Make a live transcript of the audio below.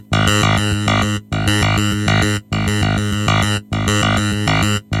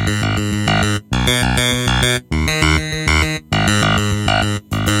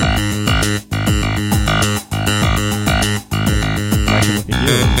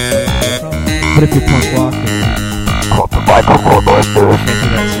But if you're punk rock, Put the microphone like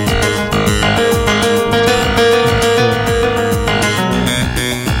this.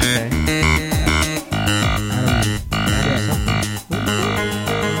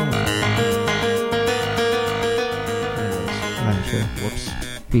 Whoops.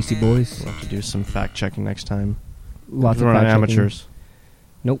 PC Boys. We'll have to do some fact checking next time. Lots of We're not fact checking. amateurs.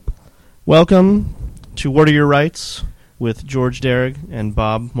 Nope. Welcome to What Are Your Rights with George Derrick and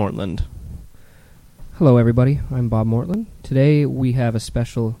Bob Mortland. Hello, everybody. I'm Bob Mortland. Today we have a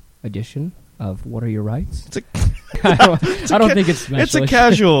special edition of What Are Your Rights? It's a I don't think it's special. It's a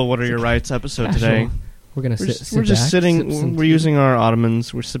casual What Are Your Rights episode Casual. today. We're gonna We're sit. just, we're just back, sitting. sip some We're tea. using our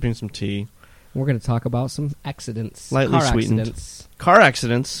ottomans. We're sipping some tea. We're gonna talk about some accidents, Lightly car sweetened. accidents. Car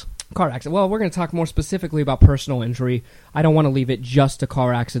accidents. Car accident. Well, we're going to talk more specifically about personal injury. I don't want to leave it just to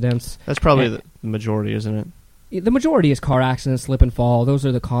car accidents. That's probably And- the majority, isn't it? The majority is car accidents, slip and fall. Those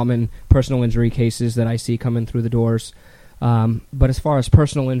are the common personal injury cases that I see coming through the doors. But as far as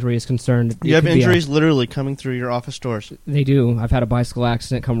personal injury is concerned, You it have could be injuries literally coming through your office doors. They do. I've had a bicycle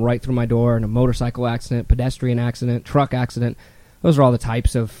accident come right through my door, and a motorcycle accident, pedestrian accident, truck accident. Those are all the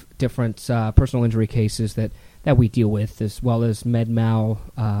types of different personal injury cases that we deal with, as well as med-mal,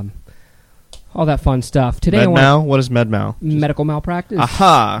 all that fun stuff. Today, Med-mal? What is med-mal? medical malpractice.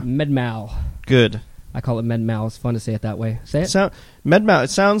 Aha! Med-mal. Good. I call it med-mal. It's fun to say it that way. Say it. Med-mal. It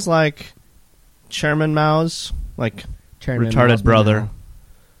sounds like Chairman Mao's, like Chairman retarded Mao's brother. med-mal.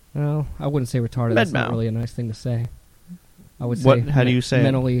 No, I wouldn't say retarded. That's not Med-mal. really a nice thing to say. I would say What? How do you say it?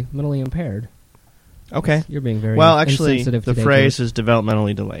 mentally impaired. Okay. You're being very Well, actually, insensitive the today, phrase George. is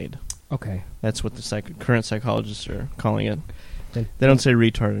developmentally delayed. Okay. That's what the current psychologists are calling it. Then- They don't say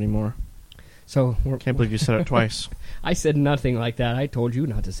retard anymore. So we're, Can't believe you said it twice. I said nothing like that. I told you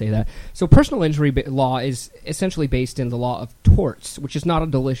not to say that. So personal injury law is essentially based in the law of torts, which is not a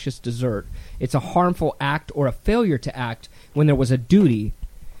delicious dessert. It's a harmful act or a failure to act when there was a duty,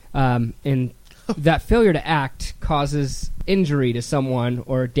 and that failure to act causes injury to someone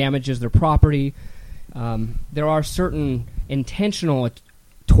or damages their property. There are certain intentional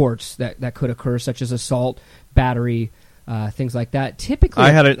torts that could occur, such as assault, battery, things like that. Typically,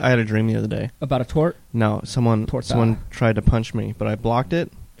 I had a dream the other day. about a tort. No, someone Torta. tried to punch me, but I blocked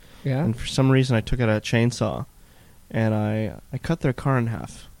it, Yeah. and for some reason I took out a chainsaw, and I cut their car in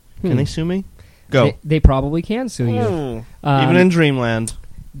half. Hmm. Can they sue me? Go. They probably can sue you. Oh. Um, Even in dreamland.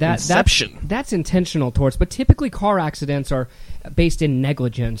 That's Inception. That's intentional torts, but typically car accidents are based in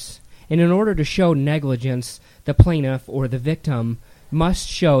negligence. And in order to show negligence, the plaintiff or the victim must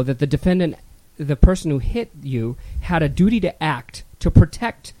show that the defendant, the person who hit you, had a duty to act to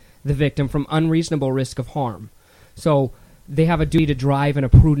protect the victim from unreasonable risk of harm. So they have a duty to drive in a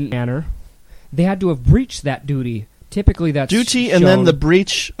prudent manner. They had to have breached that duty. Typically, that's Duty and then shown- the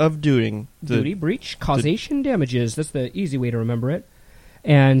breach of doing. duty, breach, causation, damages. That's the easy way to remember it.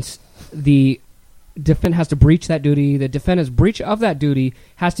 And the defendant has to breach that duty. The defendant's breach of that duty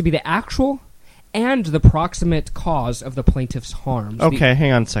has to be the actual and the proximate cause of the plaintiff's harms. Okay,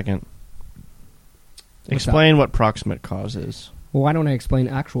 hang on a second. What's Explain what proximate cause is. Well, why don't I explain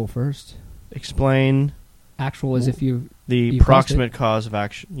actual first? Explain Actual is if you... the You caused proximate cause of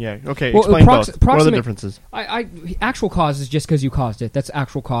action. Yeah, okay, Well, explain prox- both. What are the proximate- differences? actual cause is just because you caused it. That's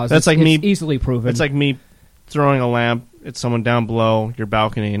actual cause. That's It's like me- easily proven. It's like me throwing a lamp at someone down below your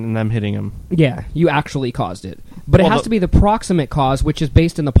balcony and them hitting them. Yeah, you actually caused it. But it Well, has to be the proximate cause, which is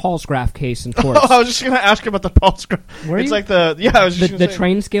based in the Paulsgraf case in court. I was just going to ask about the pulse. Were It's you? like I was just the gonna say.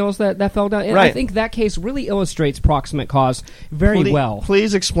 train scales that fell down. And Right. I think that case really illustrates proximate cause very well.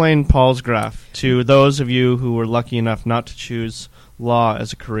 Please explain Paul's graph to those of you who were lucky enough not to choose law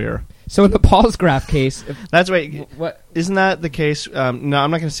as a career. So in the Paulsgraf case, That's right. what? Isn't that the case? No, I'm not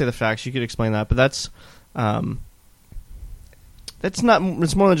going to say the facts. You could explain that, but that's not.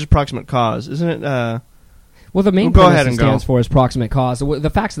 It's more than just proximate cause, isn't it? Well, the main Well, go premise ahead it and go. stands for is proximate cause. The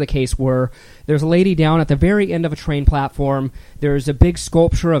facts of the case were there's a lady down at the very end of a train platform. There's a big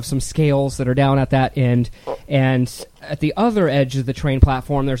sculpture of some scales that are down at that end. And at the other edge of the train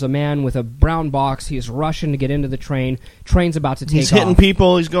platform, there's a man with a brown box. He's rushing to get into the train. Train's about to take He's hitting off.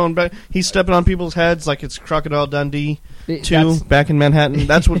 people. He's going back. He's stepping on people's heads like it's Crocodile Dundee 2 That's- back in Manhattan.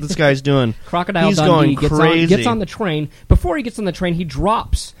 That's what this guy's doing. Crocodile He's Dundee going crazy. gets on the train. Before he gets on the train, he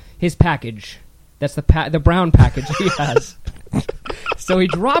drops his package. That's the brown package he has. So he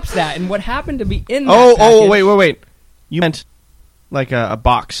drops that, and what happened to be in that package... Wait. You meant like a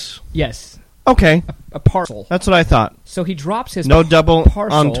box. Yes, Okay, a parcel. that's what I thought. So he drops his No double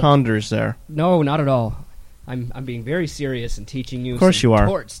parcel. entendres there. No, not at all. I'm being very serious and teaching you Of course some you are.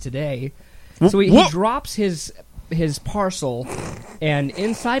 torts today. Whoop, So he whoop. drops his his parcel, and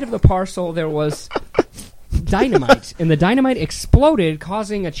inside of the parcel there was dynamite, and the dynamite exploded,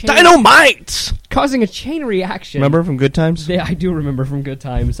 causing a chain reaction. Remember from Good Times? Yeah, I do remember from Good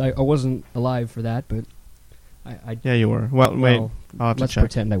Times. I wasn't alive for that, but Yeah, you were. Well, wait. I'll have to let's check.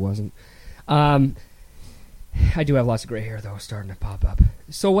 pretend I wasn't. I do have lots of gray hair, though, starting to pop up.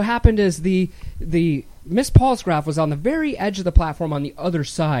 So what happened is the Miss Palsgraf was on the very edge of the platform on the other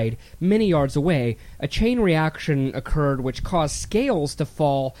side, many yards away. A chain reaction occurred which caused scales to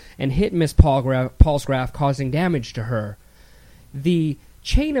fall and hit Miss Palsgraf, causing damage to her. The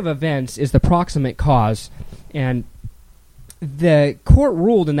chain of events is the proximate cause, and the court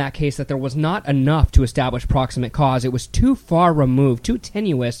ruled in that case that there was not enough to establish proximate cause. It was too far removed, too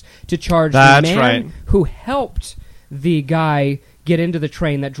tenuous to charge the man who helped the guy get into the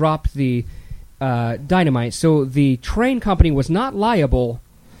train that dropped the dynamite. So the train company was not liable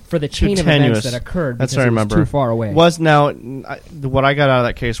for the chain of events that occurred because it was too far away. What I got out of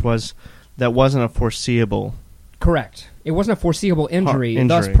that case was that wasn't a foreseeable. Correct. It wasn't a foreseeable injury.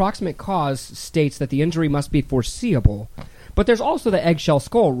 Thus, proximate cause states that the injury must be foreseeable. But there's also the eggshell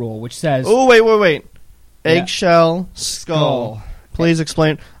skull rule, which says... Oh, wait. Eggshell skull. Please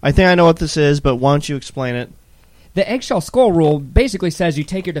explain. I think I know what this is, but why don't you explain it? The eggshell skull rule basically says you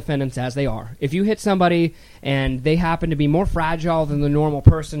take your defendants as they are. If you hit somebody and they happen to be more fragile than the normal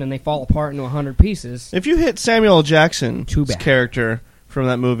person and they fall apart into 100 pieces... If you hit Samuel L. Jackson's character from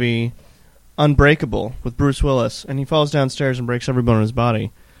that movie Unbreakable with Bruce Willis and he falls downstairs and breaks every bone in his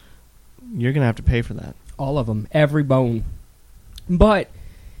body, you're going to have to pay for that. All of them. Every bone. But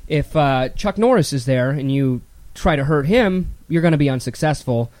if Chuck Norris is there and you try to hurt him, you're going to be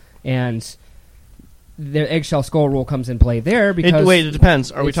unsuccessful, and the eggshell skull rule comes in play there because... It depends.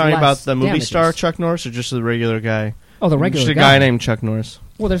 Are we talking about the movie star Chuck Norris or just the regular guy? Oh, the regular guy. Just a guy named Chuck Norris.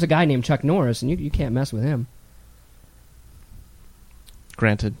 Well, there's a guy named Chuck Norris, and you can't mess with him.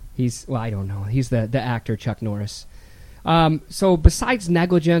 Granted. I don't know. He's the actor Chuck Norris. So besides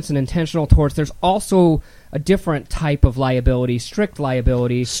negligence and intentional torts, there's also a different type of liability, strict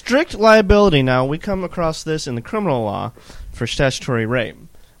liability. Strict liability. Now, we come across this in the criminal law for statutory rape.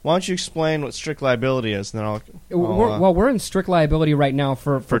 Why don't you explain what strict liability is? And then we're in strict liability right now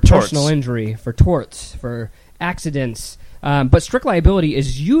for personal injury, for torts, for accidents. But strict liability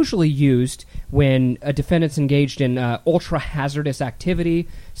is usually used when a defendant's engaged in ultra-hazardous activity,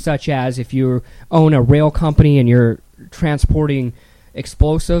 such as if you own a rail company and you're transporting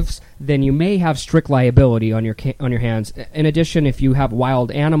explosives, then you may have strict liability on your hands. In addition, if you have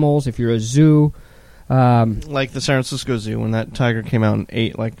wild animals, if you're a zoo... like the San Francisco Zoo, when that tiger came out and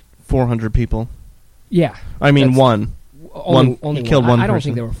ate like 400 people. Yeah. I mean, one. Only he killed one person. I don't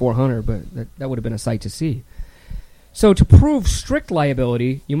think there were 400, but that would have been a sight to see. So to prove strict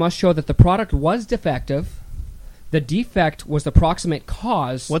liability, you must show that the product was defective, the defect was the proximate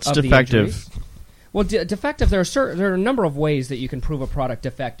cause of the injury. Well, defective, there are a number of ways that you can prove a product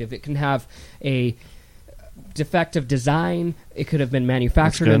defective. It can have a defective design. It could have been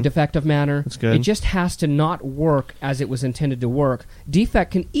manufactured in a defective manner. That's good. It just has to not work as it was intended to work.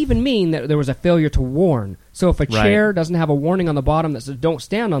 Defect can even mean that there was a failure to warn. So if a chair doesn't have a warning on the bottom that says, don't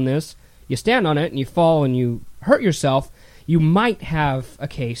stand on this, you stand on it and you fall and you hurt yourself, you might have a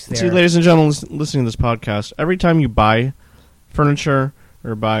case there. See, ladies and gentlemen listening to this podcast, every time you buy furniture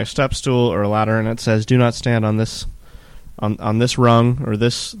or buy a step stool or a ladder and it says, do not stand on this on this rung or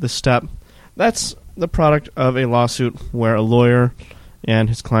this step, that's the product of a lawsuit where a lawyer and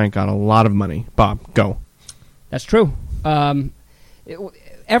his client got a lot of money. Bob, go. That's true.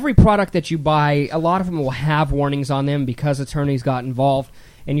 Every product that you buy, a lot of them will have warnings on them because attorneys got involved,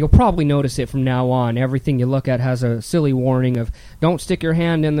 and you'll probably notice it from now on. Everything you look at has a silly warning of don't stick your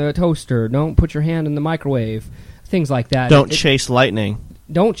hand in the toaster, don't put your hand in the microwave, things like that. Don't chase lightning.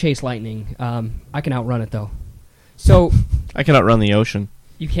 Don't chase lightning. I can outrun it, though. So I can outrun the ocean.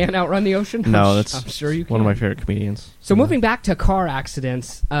 You can't outrun the ocean? No, I'm sure you can. One of my favorite comedians. So moving back to car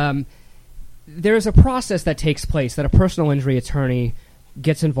accidents, there's a process that takes place that a personal injury attorney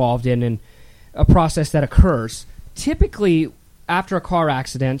gets involved in, and a process that occurs. Typically, after a car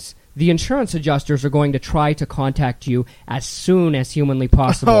accident, the insurance adjusters are going to try to contact you as soon as humanly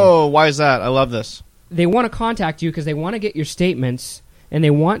possible. Oh, why is that? I love this. They want to contact you because they want to get your statements, and they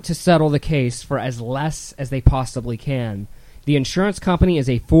want to settle the case for as less as they possibly can. The insurance company is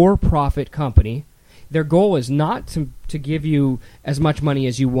a for-profit company. Their goal is not to give you as much money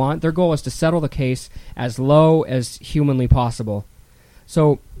as you want. Their goal is to settle the case as low as humanly possible.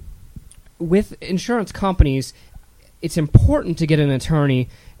 So with insurance companies, it's important to get an attorney,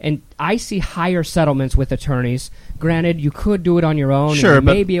 and I see higher settlements with attorneys. Granted, you could do it on your own, Sure, and you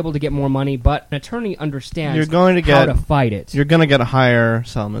but may be able to get more money, but an attorney understands You're going to how get- to fight it. You're going to get higher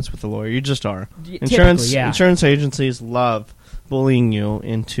settlements with a lawyer. You just are. Typically, yeah. Insurance agencies love bullying you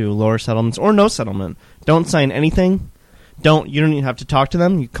into lower settlements or no settlement. Don't sign anything. You don't even have to talk to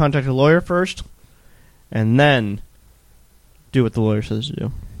them. You contact a lawyer first, and then do what the lawyer says to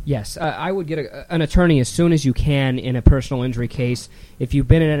do. Yes, I would get an attorney as soon as you can in a personal injury case. If you've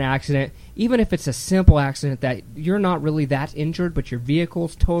been in an accident, even if it's a simple accident that you're not really that injured, but your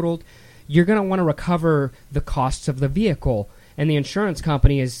vehicle's totaled, you're going to want to recover the costs of the vehicle. And the insurance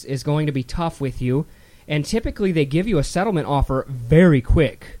company is going to be tough with you. And typically they give you a settlement offer very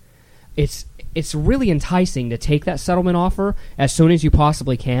quick. It's really enticing to take that settlement offer as soon as you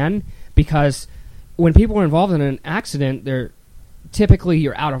possibly can, because when people are involved in an accident, typically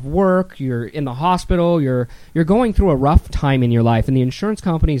you're out of work, you're in the hospital, you're going through a rough time in your life, and the insurance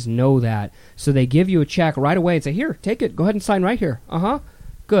companies know that. So they give you a check right away and say, "Here, take it. Go ahead and sign right here."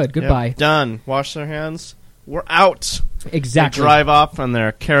 Good. Goodbye. Yep, done. Wash their hands. We're out. Exactly. They drive off on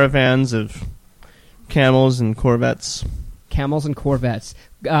their caravans of camels and Corvettes. Camels and Corvettes.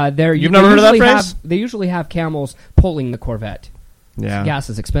 You've never heard of that phrase? They usually have camels pulling the Corvette. Yeah. Gas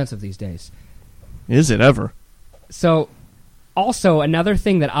is expensive these days. Is it ever? So, also, another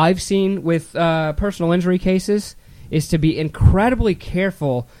thing that I've seen with personal injury cases is to be incredibly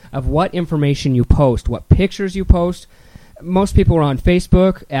careful of what information you post, what pictures you post. Most people are on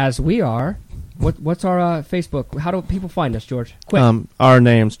Facebook, as we are. What's our Facebook? How do people find us, George? Quick. Our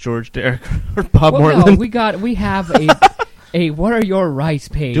names, George, Derek, or Bob well, Mortland. No, we have a What Are Your Rights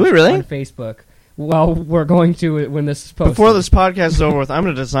page. Do we really? On Facebook. Well, we're going to when this is posted. Before this podcast is over with, I'm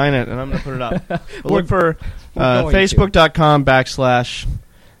going to design it and I'm going to put it up. Look for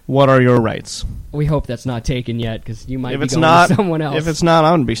Facebook.com/What Are Your Rights. We hope that's not taken yet, because you might If be it's going not, to someone else. If it's not,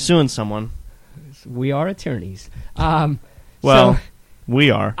 I'm going to be suing someone. We are attorneys. Well, so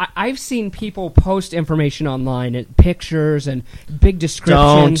we are. I've seen people post information online, and pictures and big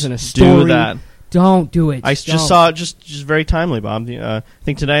descriptions and a story. Do that. Don't do it. I just saw it, just very timely, Bob. I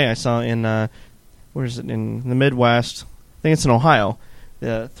think today I saw in where is it, in the Midwest? I think it's in Ohio.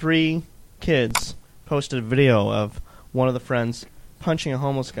 3 kids posted a video of one of the friends punching a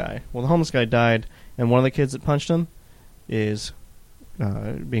homeless guy. Well, the homeless guy died, and one of the kids that punched him is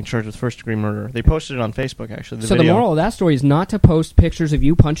being charged with first-degree murder. They posted it on Facebook, actually. So the moral of that story is not to post pictures of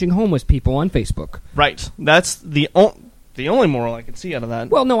you punching homeless people on Facebook. Right. That's the only moral I can see out of that.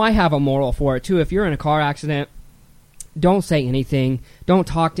 Well, no, I have a moral for it, too. If you're in a car accident, don't say anything. Don't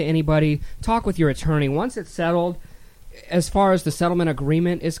talk to anybody. Talk with your attorney. Once it's settled, as far as the settlement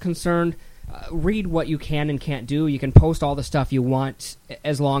agreement is concerned, read what you can and can't do. You can post all the stuff you want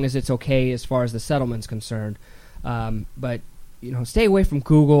as long as it's okay as far as the settlement's concerned. But, stay away from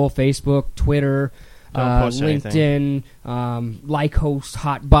Google, Facebook, Twitter, LinkedIn, Lycos,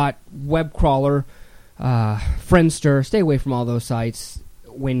 Hotbot, Web Crawler, Friendster. Stay away from all those sites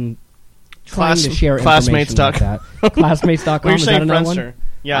when trying to share information like that. Classmates.com, Well, is that another Friendster. one?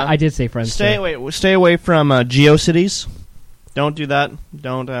 Yeah. I did say Friendster. Stay away from GeoCities. Don't do that.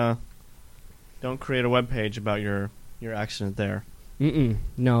 Don't create a web page about your accident there.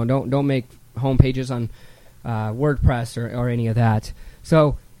 No, don't make home pages on WordPress or any of that.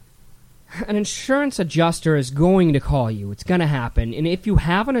 So an insurance adjuster is going to call you. It's going to happen. And if you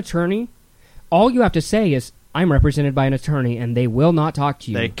have an attorney, all you have to say is, "I'm represented by an attorney," and they will not talk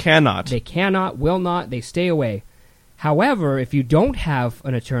to you. They cannot. They cannot, will not, they stay away. However, if you don't have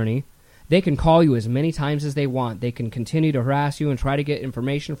an attorney, they can call you as many times as they want. They can continue to harass you and try to get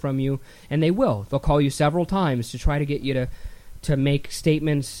information from you, and they will. They'll call you several times to try to get you to make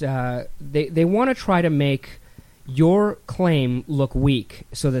statements. They want to try to make your claim look weak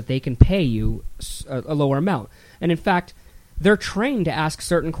so that they can pay you a lower amount. And in fact, they're trained to ask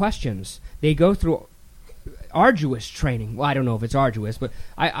certain questions. They go through arduous training. Well, I don't know if it's arduous, but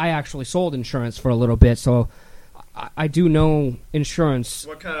I actually sold insurance for a little bit, so I do know insurance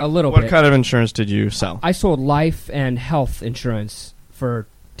a little bit. What kind of insurance did you sell? I sold life and health insurance for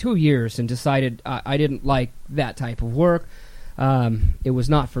 2 years and decided I didn't like that type of work. It was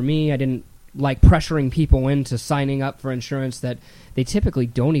not for me. I didn't like pressuring people into signing up for insurance that they typically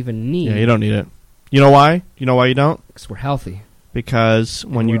don't even need. Yeah, you don't need it. You know why? You know why you don't? Because we're healthy. Because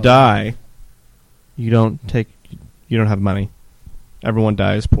when you die, you don't have money. Everyone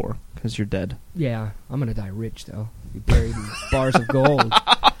dies poor because you're dead. Yeah, I'm going to die rich, though. Be buried in bars of gold.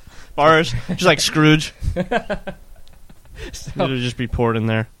 Bars? Just like Scrooge. So, It'll just be poured in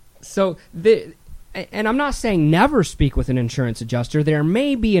there. So and I'm not saying never speak with an insurance adjuster. There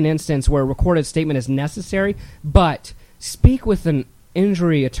may be an instance where a recorded statement is necessary, but speak with an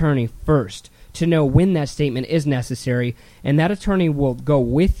injury attorney first to know when that statement is necessary, and that attorney will go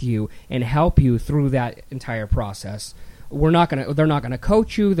with you and help you through that entire process. They're not gonna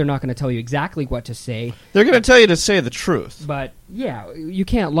coach you. They're not gonna tell you exactly what to say. They're going to tell you to say the truth. But yeah, you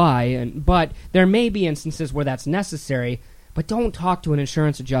can't lie. But there may be instances where that's necessary. But don't talk to an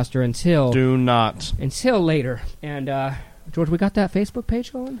insurance adjuster until later. And George, we got that Facebook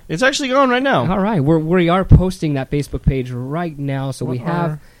page going? It's actually going right now. All right, we are posting that Facebook page right now, so we'll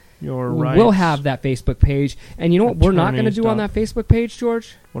have that Facebook page. And you know what we're not going to do on that Facebook page,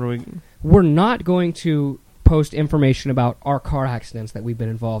 George? What are we? We're not going to post information about our car accidents that we've been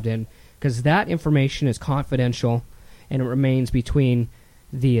involved in, because that information is confidential and it remains between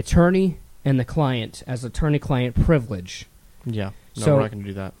the attorney and the client as attorney-client privilege. Yeah, no, so we're not going to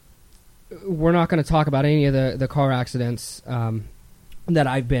do that. We're not going to talk about any of the car accidents that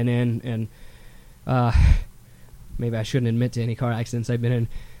I've been in, and maybe I shouldn't admit to any car accidents I've been in.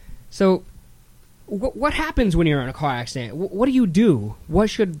 So, what happens when you're in a car accident? What do you do?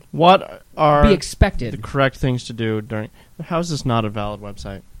 What are be expected? The correct things to do during? How is this not a valid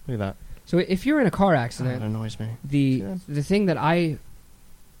website? Look at that. So, if you're in a car accident, that annoys me. The thing that I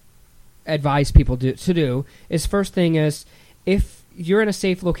advise people to do is, first thing is, if you're in a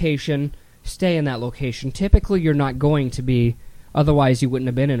safe location, stay in that location. Typically, you're not going to be, otherwise you wouldn't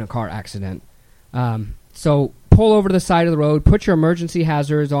have been in a car accident. So pull over to the side of the road, put your emergency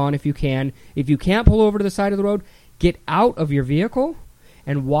hazards on if you can. If you can't pull over to the side of the road, get out of your vehicle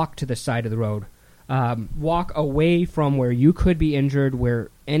and walk to the side of the road. Walk away from where you could be injured,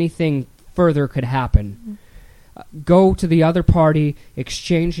 where anything further could happen. Go to the other party,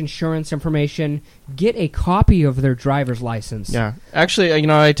 exchange insurance information, get a copy of their driver's license. Yeah. Actually,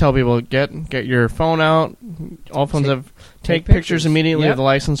 I tell people, get your phone out. All phones take pictures immediately of the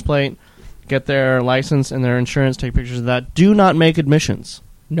license plate. Get their license and their insurance, take pictures of that. Do not make admissions.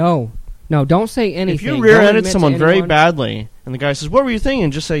 No, don't say anything. If you rear-ended someone very badly, and the guy says, what were you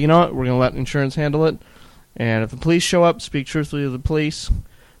thinking? Just say, you know what, we're going to let insurance handle it. And if the police show up, speak truthfully to the police.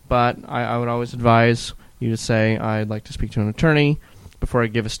 But I would always advise you to say, I'd like to speak to an attorney before I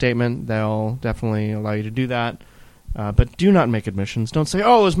give a statement. They'll definitely allow you to do that. But do not make admissions. Don't say,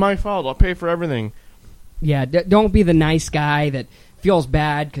 oh, it was my fault, I'll pay for everything. Yeah, don't be the nice guy that feels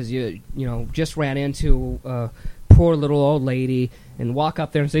bad because you just ran into a poor little old lady and walk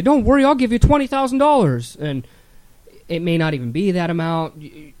up there and say, don't worry, I'll give you $20,000. And it may not even be that amount.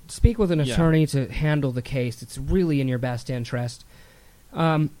 Speak with an attorney to handle the case. It's really in your best interest.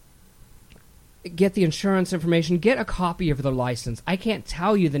 Get the insurance information. Get a copy of their license. I can't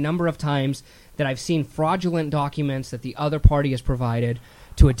tell you the number of times that I've seen fraudulent documents that the other party has provided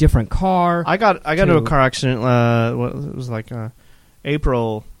to a different car. I got into a car accident. It was like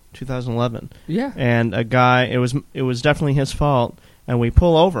April 2011. Yeah, and a guy. It was definitely his fault. And we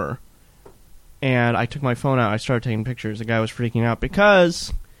pull over, and I took my phone out. I started taking pictures. The guy was freaking out because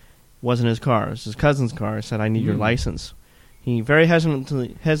it wasn't his car. It was his cousin's car. I said, I need your license. He very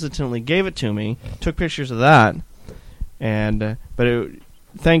hesitantly gave it to me, took pictures of that, and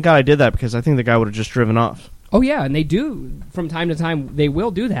thank God I did that because I think the guy would have just driven off. Oh, yeah, and they do. From time to time, they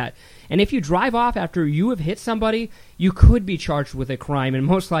will do that. And if you drive off after you have hit somebody, you could be charged with a crime, and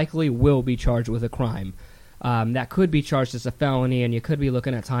most likely will be charged with a crime. That could be charged as a felony, and you could be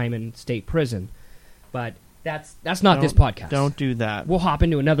looking at time in state prison. But that's not this podcast. Don't do that. We'll hop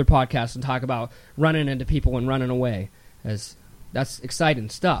into another podcast and talk about running into people and running away, as that's exciting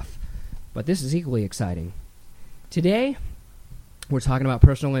stuff. But this is equally exciting. Today, we're talking about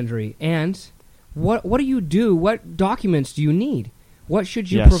personal injury, and what do you do? What documents do you need? What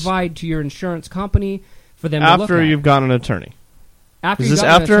should you provide to your insurance company for them to look at? After you've got an attorney. Is this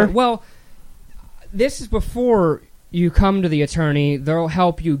after? Well, this is before you come to the attorney. They'll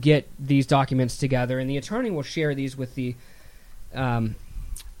help you get these documents together, and the attorney will share these with the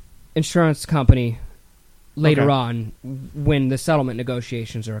insurance company later on when the settlement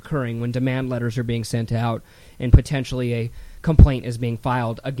negotiations are occurring, when demand letters are being sent out, and potentially a complaint is being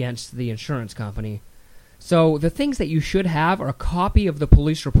filed against the insurance company. So the things that you should have are a copy of the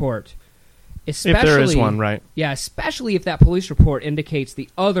police report. Especially, if there is one, right? Yeah, especially if that police report indicates the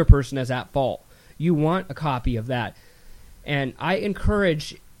other person is at fault. You want a copy of that. And I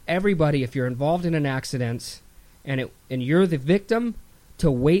encourage everybody, if you're involved in an accident and you're the victim,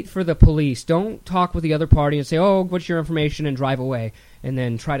 to wait for the police. Don't talk with the other party and say, oh, what's your information, and drive away, and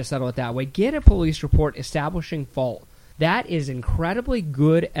then try to settle it that way. Get a police report establishing fault. That is incredibly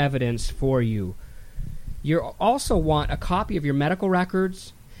good evidence for you. You also want a copy of your medical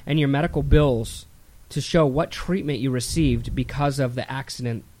records and your medical bills to show what treatment you received because of the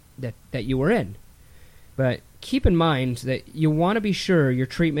accident that you were in. But keep in mind that you want to be sure your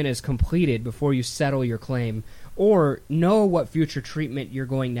treatment is completed before you settle your claim, or know what future treatment you're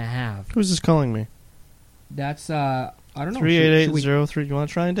going to have. Who's this calling me? That's, I don't know. 38803. You want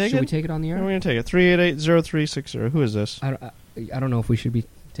to try and take it? Should we take it on the Yeah, air? we're going to take it. 3880360. Who is this? I don't know if we should be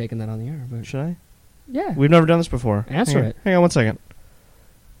taking that on the air. But Should I? yeah. We've never done this before. Answer Hang on. it. Hang on 1 second.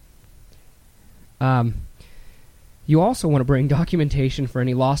 You also want to bring documentation for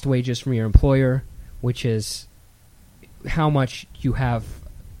any lost wages from your employer, which is how much you have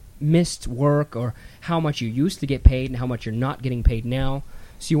missed work or how much you used to get paid and how much you're not getting paid now.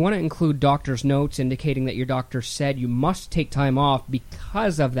 So you want to include doctor's notes indicating that your doctor said you must take time off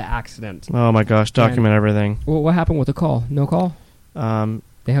because of the accident. Oh my gosh, document everything. Well, what happened with the call? No call?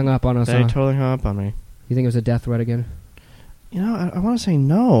 They hung up on us. They totally hung up on me. You think it was a death threat again? You know, I want to say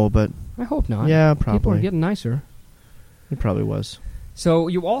no, but I hope not. yeah, People are probably. getting nicer. It probably was. So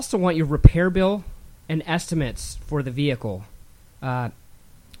you also want your repair bill and estimates for the vehicle,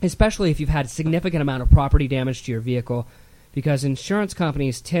 especially if you've had a significant amount of property damage to your vehicle, because insurance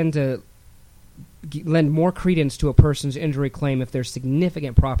companies tend to lend more credence to a person's injury claim if there's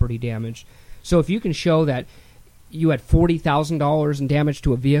significant property damage. So if you can show that you had $40,000 in damage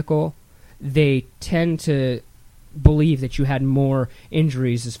to a vehicle, they tend to believe that you had more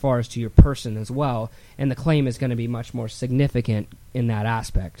injuries as far as to your person as well, and the claim is going to be much more significant in that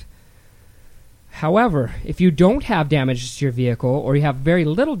aspect. However, if you don't have damage to your vehicle, or you have very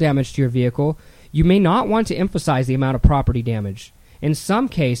little damage to your vehicle, you may not want to emphasize the amount of property damage. In some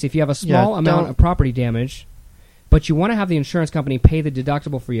case, if you have a small amount of property damage, but you want to have the insurance company pay the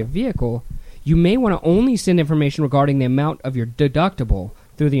deductible for your vehicle, you may want to only send information regarding the amount of your deductible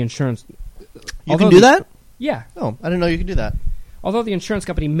through the insurance. You can do that? Yeah. Oh, I didn't know you could do that. Although the insurance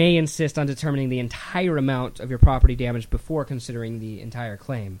company may insist on determining the entire amount of your property damage before considering the entire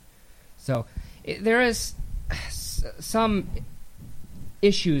claim. So there is some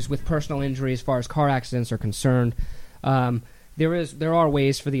issues with personal injury as far as car accidents are concerned. There are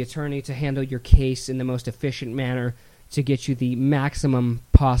ways for the attorney to handle your case in the most efficient manner to get you the maximum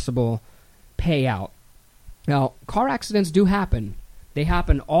possible payout. Now, car accidents do happen. They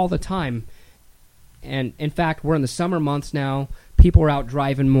happen all the time. And, in fact, we're in the summer months now. People are out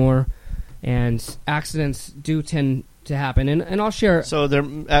driving more, and accidents do tend to happen. And I'll share... So there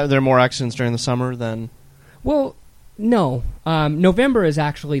are more accidents during the summer than... Well, no. November is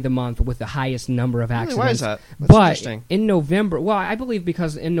actually the month with the highest number of accidents. Really? Why is that? That's but interesting. In November... Well, I believe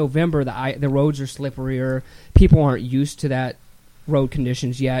because in November the roads are slipperier. People aren't used to that road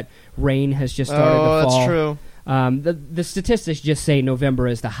conditions yet. Rain has just started to fall. Oh, that's true. The statistics just say November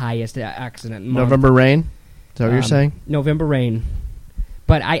is the highest accident month. November rain? Is that what you're saying? November rain.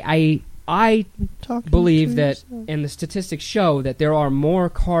 But I believe that, and the statistics show that there are more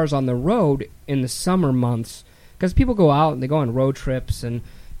cars on the road in the summer months because people go out and they go on road trips and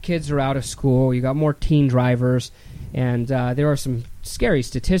kids are out of school. You got more teen drivers, and there are some scary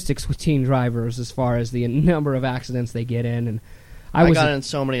statistics with teen drivers as far as the number of accidents they get in. And I got in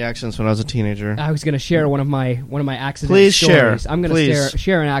so many accidents when I was a teenager. I was going to share one of my accident Please stories. Share. I'm going to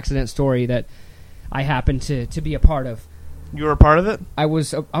share an accident story that I happened to be a part of. You were a part of it? I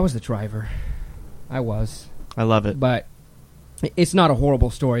was the driver. I was. I love it. But it's not a horrible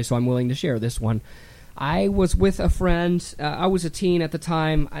story, so I'm willing to share this one. I was with a friend. I was a teen at the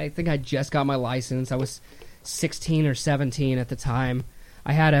time. I think I just got my license. I was 16 or 17 at the time.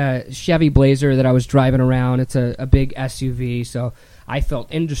 I had a Chevy Blazer that I was driving around. It's a big SUV, so I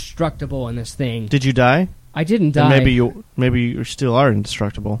felt indestructible in this thing. Did you die? I didn't die. And maybe you still are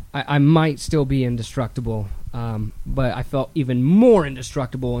indestructible. I might still be indestructible, but I felt even more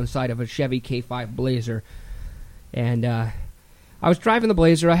indestructible inside of a Chevy K5 Blazer. And I was driving the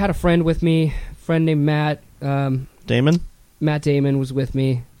Blazer. I had a friend with me, a friend named Matt. Damon? Matt Damon was with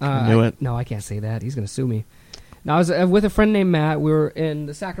me. I knew it. No, I can't say that. He's going to sue me. Now, I was with a friend named Matt. We were in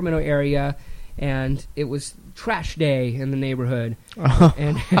the Sacramento area, and it was trash day in the neighborhood.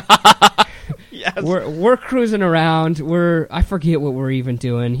 And yes. We're cruising around. I forget what we're even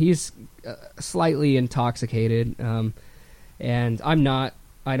doing. He's slightly intoxicated, and I'm not.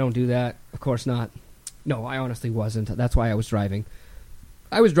 I don't do that. Of course not. No, I honestly wasn't. That's why I was driving.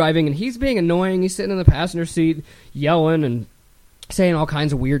 I was driving, and he's being annoying. He's sitting in the passenger seat, yelling and saying all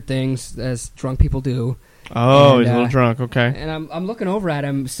kinds of weird things, as drunk people do. Oh, he's a little drunk. Okay. And I'm looking over at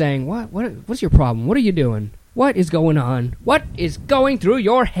him, saying, "What's your problem? What are you doing? What is going on? What is going through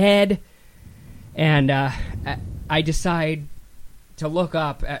your head?" And I decide to look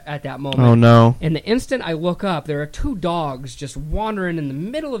up at that moment. Oh, no. And the instant I look up, there are 2 dogs just wandering in the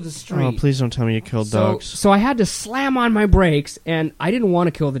middle of the street. Oh, please don't tell me you killed dogs. So I had to slam on my brakes, and I didn't want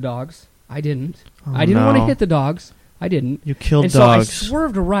to kill the dogs. I didn't. Oh, I didn't no. want to hit the dogs. I didn't. You killed and dogs. So I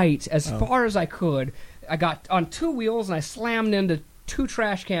swerved right as far as I could. I got on 2 wheels, and I slammed into 2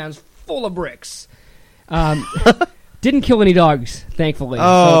 trash cans full of bricks. Didn't kill any dogs, thankfully.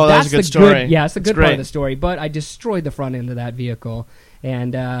 Oh, so that's a good story. Yeah, it's a good That's part of great. the story. But I destroyed the front end of that vehicle,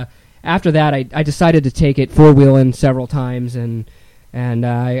 and after that, I decided to take it 4-wheeling several times, and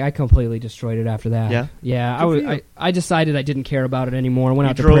I completely destroyed it after that. Yeah? Yeah. Good for you. I decided I didn't care about it anymore. I went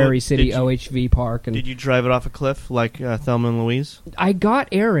out to drove- Prairie City did you- OHV Park, and Did you drive it off a cliff like Thelma and Louise? I got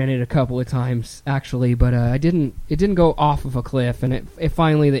air in it a couple of times actually, but I didn't. It didn't go off of a cliff, and it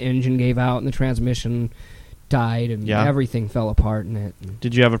finally the engine gave out and the transmission died, and Yeah. everything fell apart in it. And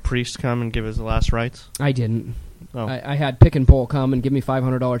Did you have a priest come and give his last rites? I didn't. Oh, I had Pick and Pull come and give me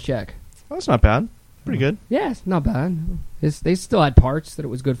 $500 check. well, that's not bad. Pretty good. Yeah, it's not bad. They still had parts that it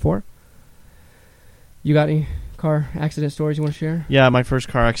was good for. You got any car accident stories you want to share? Yeah, my first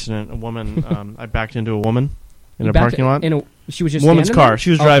car accident, a woman, I backed into a woman in You a backed parking lot. She was just Woman's standing car. there? She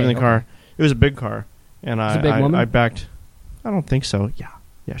was Okay, driving the okay. car. It was a big car. And a big woman? I backed. I don't think so. Yeah.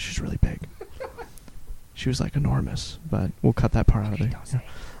 Yeah, she's really big. She was like enormous, but we'll cut that part out of there. Don't say.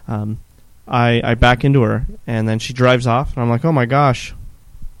 I back into her, and then she drives off, and I'm like, oh my gosh,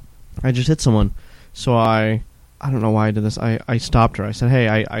 I just hit someone. So I don't know why I did this. I stopped her. I said, hey,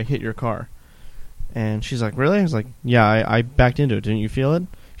 I hit your car. And she's like, really? I was like, yeah, I backed into it. Didn't you feel it?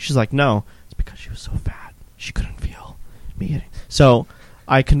 She's like, no. It's because she was so fat. She couldn't feel me hitting. So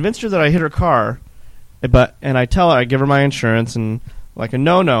I convinced her that I hit her car, and I tell her, I give her my insurance, and like a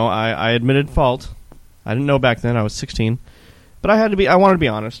no, I admitted fault. I didn't know back then. I was 16. But I wanted to be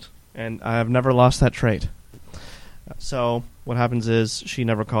honest, and I have never lost that trait. So what happens is she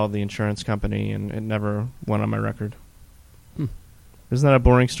never called the insurance company, and it never went on my record. Isn't that a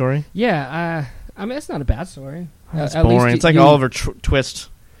boring story? Yeah, I mean, it's not a bad story. It's At least boring. It's like you- Oliver Twist.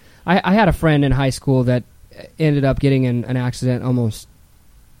 I had a friend in high school that ended up getting in an accident almost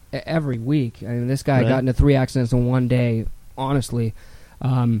every week. I mean, this guy Really? got into 3 accidents in one day. Honestly,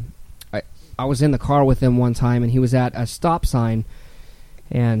 I was in the car with him one time, and he was at a stop sign,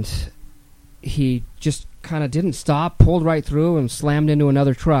 and he just kind of didn't stop, pulled right through, and slammed into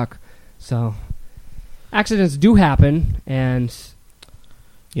another truck. So accidents do happen, and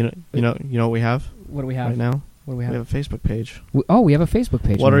You know what we have what do we have right now? What do We have a Facebook page. we have a Facebook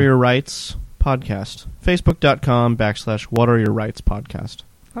page. What now. Are Your Rights podcast? Facebook.com/What Are Your Rights podcast.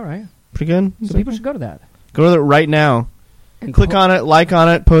 All right, Pretty good? so people should go to that. Go to it right now. And Click on it, like on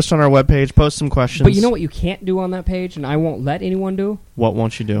it, post on our webpage, post some questions. But you know what you can't do on that page, and I won't let anyone do? What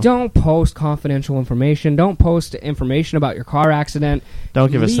won't you do? Don't post confidential information. Don't post information about your car accident.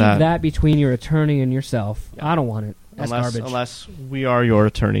 Don't give us Leave that. that between your attorney and yourself. I don't want it. That's garbage. Unless we are your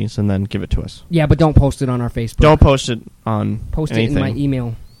attorneys, and then give it to us. Yeah, but don't post it on our Facebook. Don't post it on post anything. it in my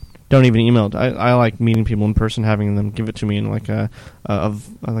email. Don't even email it. I like meeting people in person, having them give it to me in like a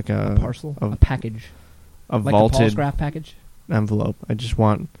Parcel, a a package, like the vaulted Paul's Graph package. envelope. I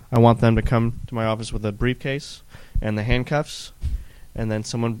want them to come to my office with a briefcase and the handcuffs, and then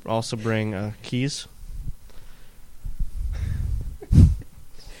someone also bring keys.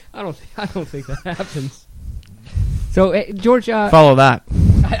 I don't think that happens. So George, Follow that.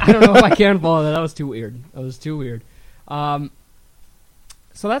 I don't know if I can follow that. That was too weird.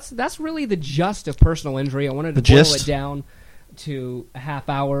 So that's really the gist of personal injury. I wanted to The boil gist? it down to a half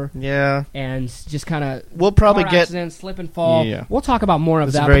hour Yeah, and just kind of we'll probably car get. accident, slip and fall. Yeah. We'll talk about more of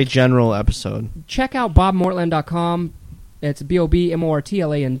It's a that. very but general episode. check out bobmortland.com. It's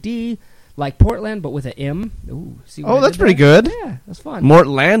BOBMORTLAND, like Portland, but with an M. Ooh, see what I That's did pretty there? good. Yeah, that's fun.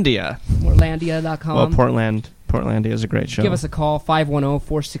 Mortlandia. Mortlandia.com. Well, Portlandia is a great show. Give us a call,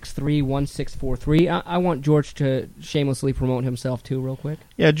 510-463-1643. I want George to shamelessly promote himself, too, real quick.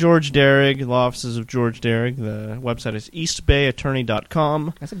 Yeah, George Derrig, law offices of George Derrig. The website is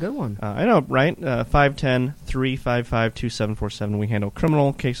eastbayattorney.com. That's a good one. I know, right? 510-355-2747. We handle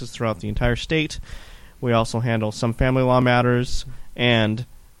criminal cases throughout the entire state. We also handle some family law matters and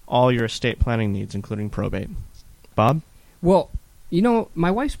all your estate planning needs, including probate. Bob? Well, you know,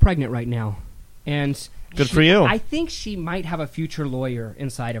 my wife's pregnant right now, and Good for you. I think she might have a future lawyer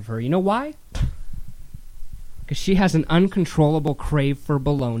inside of her. You know why? Because she has an uncontrollable crave for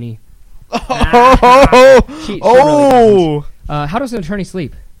baloney. She really doesn't. How does an attorney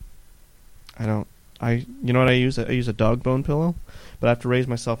sleep? I don't. You know what I use? I use a dog bone pillow, but I have to raise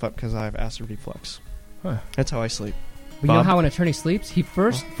myself up because I have acid reflux. Huh. That's how I sleep. You know Bob? how an attorney sleeps? He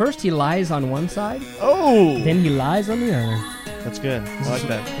first he lies on one side, Oh! then he lies on the other. That's good. I like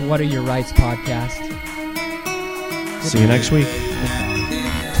that. What Are Your Rights podcast. See you next week. Goodbye.